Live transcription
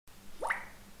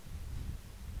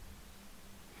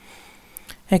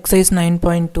Exercise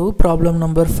 9.2 problem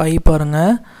number 5 பாருங்க.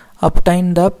 Obtain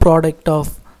the product of.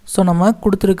 So நம்ம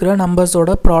கொடுத்திருக்கிற numbers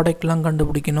ஓட product லாம்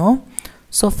கண்டுபிடிக்கணும்.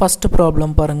 So first problem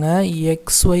பாருங்க.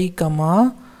 xy,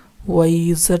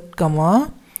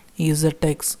 yz,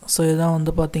 zx. So இதான்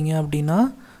வந்து பாத்தீங்க அப்படின்னா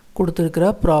கொடுத்திருக்கிற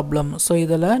problem. So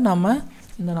இதில் நம்ம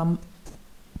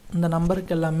இந்த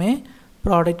நம்பருக்கு எல்லாமே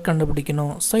product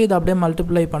கண்டுபிடிக்கணும். So இதை அப்படியே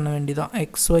multiply பண்ண வேண்டியதான்.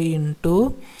 xy into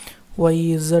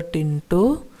yz into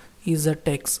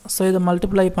zx. So இதை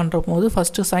multiply பண்ணுறபோது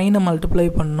ஃபஸ்ட்டு சைனை multiply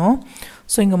பண்ணணும்.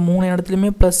 ஸோ இங்கே மூணு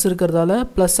இடத்துலையுமே ப்ளஸ் இருக்கிறதால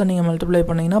ப்ளஸ்ஸை நீங்கள் மல்டிப்ளை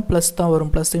பண்ணிங்கன்னா ப்ளஸ் தான்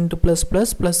வரும். Plus into plus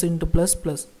plus plus into plus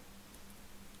plus.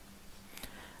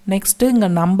 Next இங்கே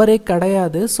நம்பரே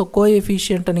கிடையாது. ஸோ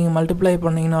கோஎஃபிஷியண்ட்டை நீங்கள் மல்டிப்ளை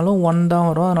பண்ணிங்கனாலும் 1 தான்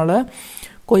வரும். அதனால்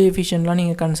கோஎஃபிஷியண்ட்லாம்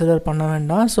நீங்கள் கன்சிடர் பண்ண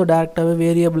வேண்டாம். ஸோ டேரெக்டாகவே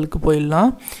வேரியபிளுக்கு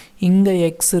போயிடலாம். இங்கே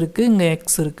எக்ஸ் இருக்குது, இங்கே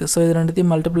எக்ஸ் இருக்குது. ஸோ இது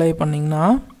ரெண்டுத்தையும் மல்டிப்ளை பண்ணிங்கன்னா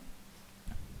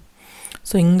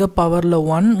ஸோ இங்கே பவரில்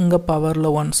 1, இங்கே பவரில்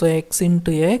 1. So X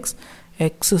into X,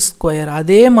 X square.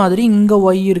 அதே மாதிரி இங்கே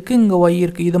ஒய் இருக்குது, இங்கே ஒய்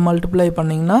இருக்குது. இதை மல்டிப்ளை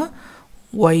பண்ணிங்கன்னா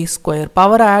ஒய் ஸ்கொயர்.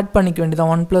 பவரை ஆட் பண்ணிக்க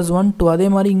வேண்டியதான். 1 + 1 2. அதே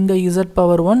மாதிரி இங்கே இசட்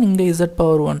பவர் 1, இங்கே இசட்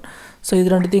பவர் 1. ஸோ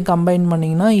இது ரெண்டுத்தையும் கம்பைன்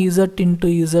பண்ணிங்கன்னா இசட்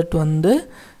இன்ட்டு இசட் வந்து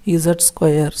இசட்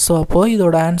ஸ்கொயர். ஸோ அப்போது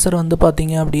இதோட ஆன்சர் வந்து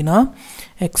பார்த்தீங்க அப்படின்னா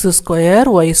X square,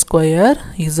 Y square,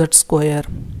 Z square.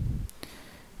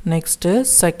 Next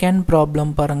second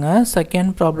problem பாருங்கள்.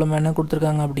 செகண்ட் ப்ராப்ளம் என்ன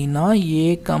கொடுத்துருக்காங்க அப்படின்னா a,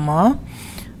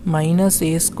 minus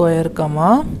a square,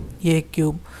 a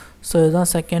cube. So இதுதான்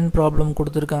செகண்ட் ப்ராப்ளம்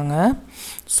கொடுத்துருக்காங்க.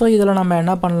 ஸோ இதில் நம்ம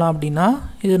என்ன பண்ணலாம் அப்படின்னா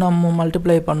இது நம்ம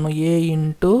மல்டிப்ளை பண்ணணும். a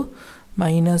into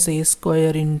minus a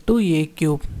square into a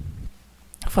cube.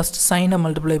 First சைனை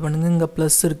மல்டிப்ளை பண்ணுங்கள். இங்கே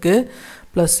ப்ளஸ் இருக்குது.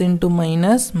 Plus into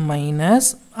minus minus.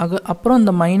 அப்புறம்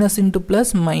இந்த minus into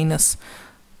plus minus.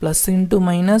 Plus into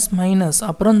minus minus.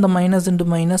 அப்புறம் இந்த minus into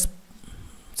minus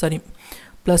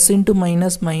plus into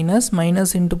minus minus,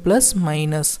 minus into plus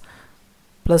minus,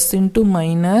 plus into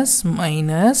minus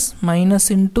minus, minus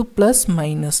into plus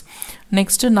minus.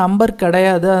 Next number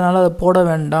கிடையாது, அதனால் அதை போட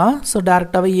வேண்டாம். So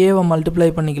டேரெக்டாகவே ஏவை மல்டிப்ளை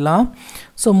பண்ணிக்கலாம்.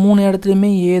 ஸோ மூணு இடத்துலையுமே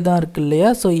ஏ தான் இருக்குது இல்லையா.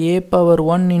 So a power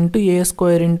 1 into A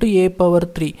square into a power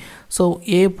 3. So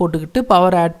ஏ போட்டுக்கிட்டு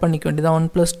பவர் ஆட் பண்ணிக்க வேண்டியதான். 1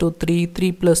 + 2 3,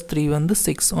 3 + 3 வந்து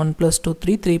 6. 1 + 2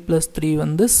 3, 3 + 3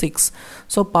 வந்து 6.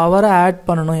 ஸோ பவரை ஆட்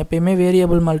பண்ணணும். எப்பயுமே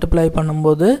வேரியபிள் மல்டிப்ளை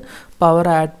பண்ணும்போது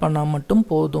பவரை ஆட் பண்ணால் மட்டும்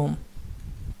போதும்.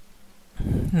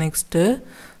 நெக்ஸ்ட்டு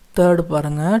தேர்டு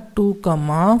பாருங்கள். 2,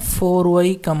 4y,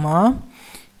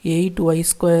 8y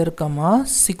square,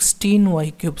 16y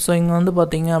cube. So இங்கே வந்து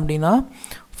பார்த்தீங்க அப்படின்னா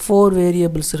 4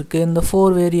 வேரியபிள்ஸ் இருக்குது. இந்த 4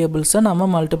 வேரியபிள்ஸை நம்ம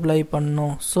மல்டிப்ளை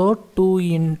பண்ணணும். So 2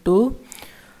 into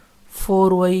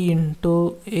 4y into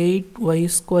 8y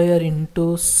square into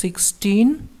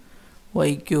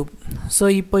 16y cube. So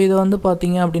இப்போ இதை வந்து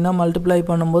பார்த்தீங்க அப்படின்னா மல்டிப்ளை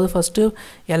பண்ணும்போது ஃபஸ்ட்டு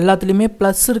எல்லாத்துலேயுமே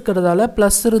ப்ளஸ் இருக்கிறதால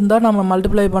ப்ளஸ் இருந்தால் நம்ம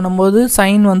மல்டிப்ளை பண்ணும்போது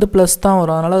சைன் வந்து ப்ளஸ் தான்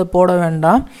வரும். அதனால் அது போட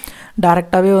வேண்டாம்.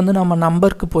 டேரெக்டாகவே வந்து நம்ம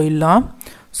நம்பருக்கு போயிடலாம்.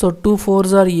 So 2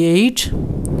 4s are 8,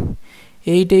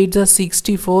 8 8s are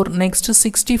 64. Next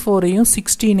 64ஐயும்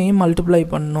 16ஐயும் multiply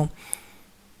பண்ணணும்.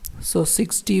 So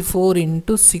 64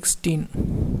 into 16.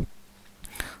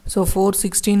 So 4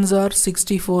 16s are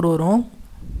 64 வரும்.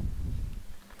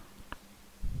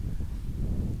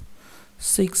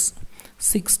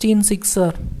 16 6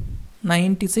 are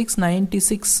 96,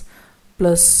 96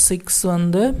 + 6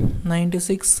 வந்து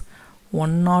 96,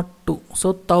 102. ஸோ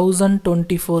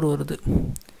 1024 வருது.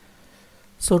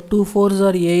 So 2 4s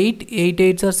are 8, 8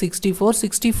 8s are 64.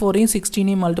 64ஐயும்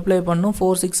 16ஐயும் multiply பண்ணும்.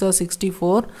 4 6 are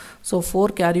 64. So 4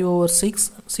 carry over 6.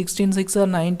 16 6 are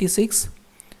 96.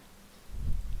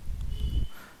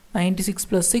 96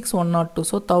 + 6 102.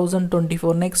 So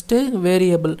 1024. Next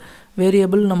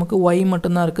variable நமக்கு y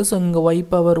மட்டும்தான் இருக்குது. ஸோ இங்கே y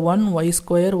power 1, y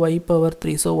square, y power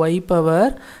 3. So y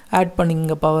power add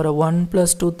பண்ணிங்க பவரை 1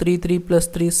 + 2 3, 3 +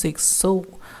 3 6. So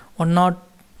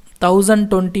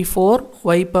 1024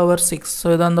 y power 6. ஸோ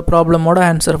இதான் அந்த ப்ராப்ளமோட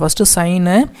ஆன்சர். ஃபஸ்ட்டு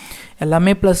சைனு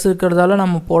எல்லாமே ப்ளஸ் இருக்கிறதால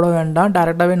நம்ம போட வேண்டாம்.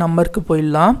 டேரெக்டாகவே நம்பருக்கு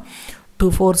போயிடலாம். 2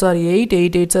 4s are 8,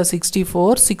 8 8s are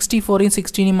 64. 64ஐயும்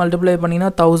 16ஐயும் multiply பண்ணிங்கன்னா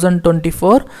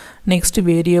 1024. Next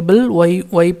variable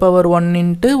y power 1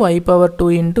 into y power 2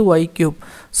 into y cube.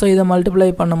 So இதை மல்டிப்ளை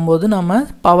பண்ணும்போது நம்ம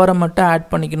பவரை மட்டும் ஆட்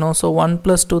பண்ணிக்கணும். So 1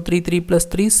 + 2 3, 3 +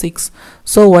 3 6.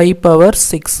 So y power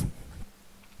 6.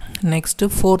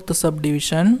 Next fourth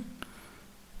subdivision.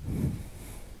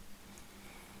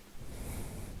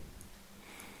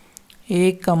 a,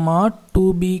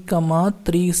 2b,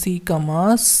 3c,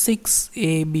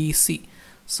 6abc.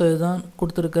 So இதுதான்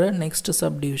கொடுத்துருக்கிற நெக்ஸ்ட்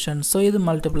சப்டிவிஷன். ஸோ இது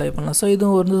மல்டிப்ளை பண்ணலாம். ஸோ இது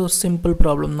வந்து ஒரு சிம்பிள்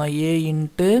ப்ராப்ளம் தான். a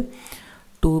into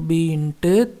 2b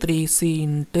into 3c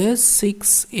into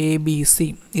 6abc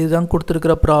இதுதான்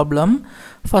கொடுத்திருக்கிற ப்ராப்ளம்.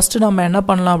 ஃபர்ஸ்ட் நம்ம என்ன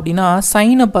பண்ணலாம் அப்படின்னா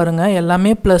சைனை பாருங்க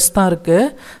எல்லாமே ப்ளஸ் தான் இருக்கு.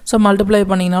 ஸோ மல்டிப்ளை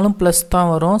பண்ணிங்கனாலும் ப்ளஸ்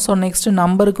தான் வரும். ஸோ நெக்ஸ்ட்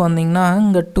நம்பருக்கு வந்தீங்கன்னா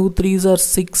இங்கே 2 3s are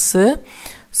 6,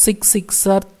 6 6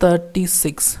 are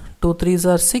 36, 2 3s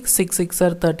are 6, 6 6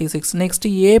 are 36. Next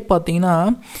ஏ பார்த்தீங்கன்னா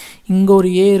இங்கே ஒரு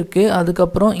ஏ இருக்குது,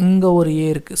 அதுக்கப்புறம் இங்கே ஒரு ஏ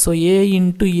இருக்குது. ஸோ ஏ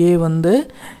இன்ட்டு ஏ வந்து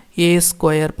a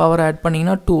ஸ்கொயர் பவர் ஆட்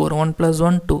பண்ணிங்கன்னா 2 வரும். 1 +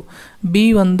 1 2. b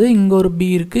வந்து இங்கே ஒரு b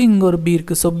இருக்குது, இங்கே ஒரு b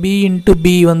இருக்குது. ஸோ b இன்ட்டு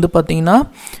b வந்து பார்த்தீங்கன்னா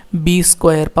b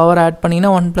ஸ்கொயர் பவர் ஆட்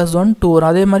பண்ணிங்கன்னா 1 + 1 2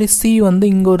 வரும். அதே மாதிரி c வந்து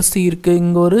இங்கே ஒரு c இருக்குது,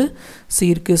 இங்கே ஒரு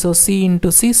c இருக்குது. So c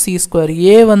into c c square.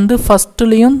 a வந்து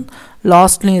ஃபஸ்ட்லேயும்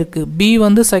லாஸ்ட்லேயும் இருக்குது, b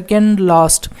வந்து செகண்ட்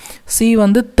லாஸ்ட், c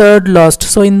வந்து தேர்ட் லாஸ்ட்.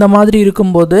 ஸோ இந்த மாதிரி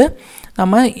இருக்கும்போது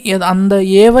நம்ம அந்த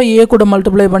ஏவை ஏ கூட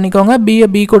மல்டிப்ளை பண்ணிக்கோங்க, பியை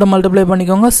பி கூட மல்டிப்ளை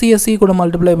பண்ணிக்கோங்க, சியை சி கூட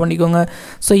மல்டிப்ளை பண்ணிக்கோங்க.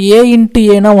 ஸோ ஏ இன்ட்டு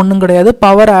ஏனா ஒன்றும் கிடையாது,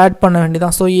 பவர் ஆட் பண்ண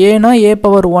வேண்டியதான். ஸோ ஏனா ஏ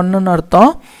பவர் 1ன்னு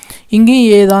அர்த்தம், இங்கேயும்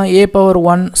ஏ தான் a power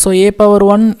 1. So a power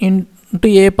 1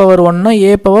 into a power 1னா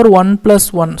a power 1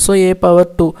 + 1, so a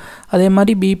power 2. அதே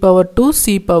மாதிரி B power 2,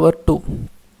 C power 2.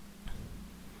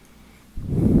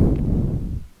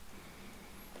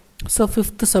 So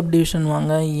fifth subdivision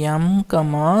வாங்க. m,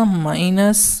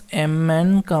 minus mn,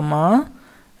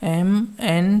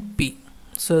 mnp.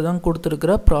 So இதுதான்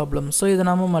கொடுத்துருக்கிற ப்ராப்ளம். ஸோ இதை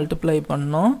நம்ம மல்டிப்ளை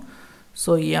பண்ணோம்.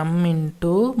 So m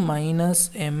into minus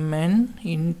mn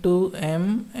into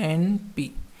mnp.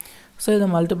 So இதை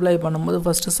multiply பண்ணும்போது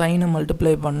ஃபஸ்ட்டு சைனை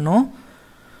மல்டிப்ளை பண்ணோம்.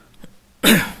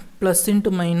 Plus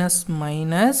into minus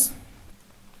minus,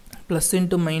 plus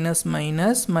into minus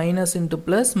minus, minus into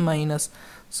plus minus.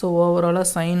 So ஓவராலாக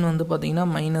சைன் வந்து பார்த்திங்கன்னா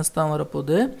மைனஸ் தான்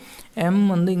வரப்போகுது. m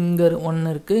வந்து இங்கே 1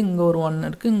 இருக்குது, இங்கே ஒரு 1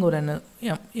 இருக்குது, இங்கே ஒரு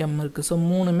m இருக்குது. ஸோ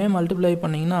மூணுமே மல்டிப்ளை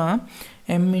பண்ணிங்கன்னா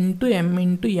m into m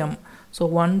into m. So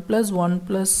 1 + 1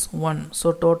 + 1. So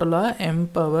டோட்டலாக m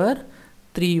பவர்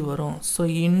 3 வரும். So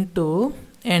into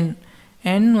n.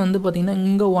 n வந்து பார்த்திங்கன்னா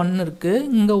இங்கே 1 இருக்குது,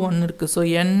 இங்கே 1 இருக்குது. ஸோ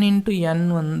n இன்ட்டு n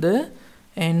வந்து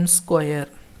n ஸ்கொயர்.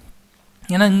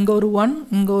 ஏன்னா இங்கே ஒரு 1,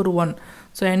 இங்கே ஒரு 1.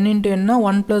 ஸோ n இன்ட்டு என்ன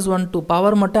 1 + 1 2.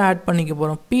 பவர் மட்டும் ஆட் பண்ணிக்க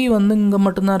போகிறோம். p வந்து இங்கே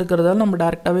மட்டும்தான் இருக்கிறதால நம்ம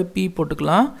டேரெக்டாகவே p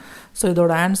போட்டுக்கலாம். ஸோ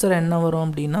இதோட ஆன்சர் என்ன வரும்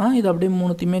அப்படின்னா இது அப்படியே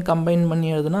மூணுத்தையுமே கம்பைன் பண்ணி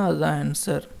எழுதுனா அதுதான்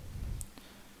answer.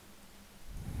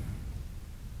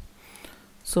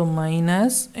 So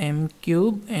minus m³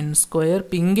 n².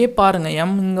 இப்போ இங்கே பாருங்கள்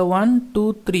m இங்கே 1 2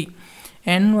 3,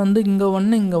 n வந்து இங்கே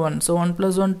 1 இங்கே 1. So 1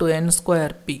 + 1 2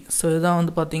 n²p. ஸோ இதுதான்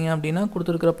வந்து பார்த்தீங்க அப்படின்னா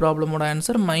கொடுத்துருக்கிற ப்ராப்ளமோட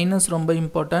ஆன்சர். மைனஸ் ரொம்ப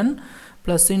important.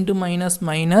 Plus into minus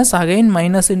minus, again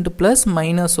minus into plus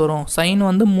minus வரும். சைன்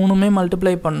வந்து மூணுமே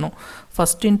மல்டிப்ளை பண்ணணும்.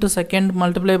 ஃபஸ்ட் இன்ட்டு செகண்ட்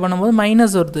மல்டிப்ளை பண்ணும்போது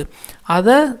மைனஸ் வருது,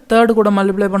 அதை தேர்டு கூட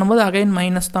மல்டிப்ளை பண்ணும்போது அகைன்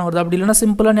மைனஸ் தான் வருது. அப்படி இல்லைனா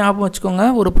சிம்பிளாக ஞாபகம் வச்சுக்கோங்க,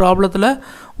 ஒரு ப்ராப்ளத்தில்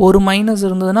ஒரு மைனஸ்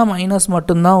இருந்ததுன்னா மைனஸ்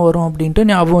மட்டும்தான் வரும் அப்படின்ட்டு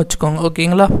ஞாபகம் வச்சுக்கோங்க.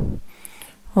 ஓகேங்களா?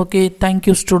 Okay,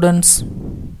 thank you students.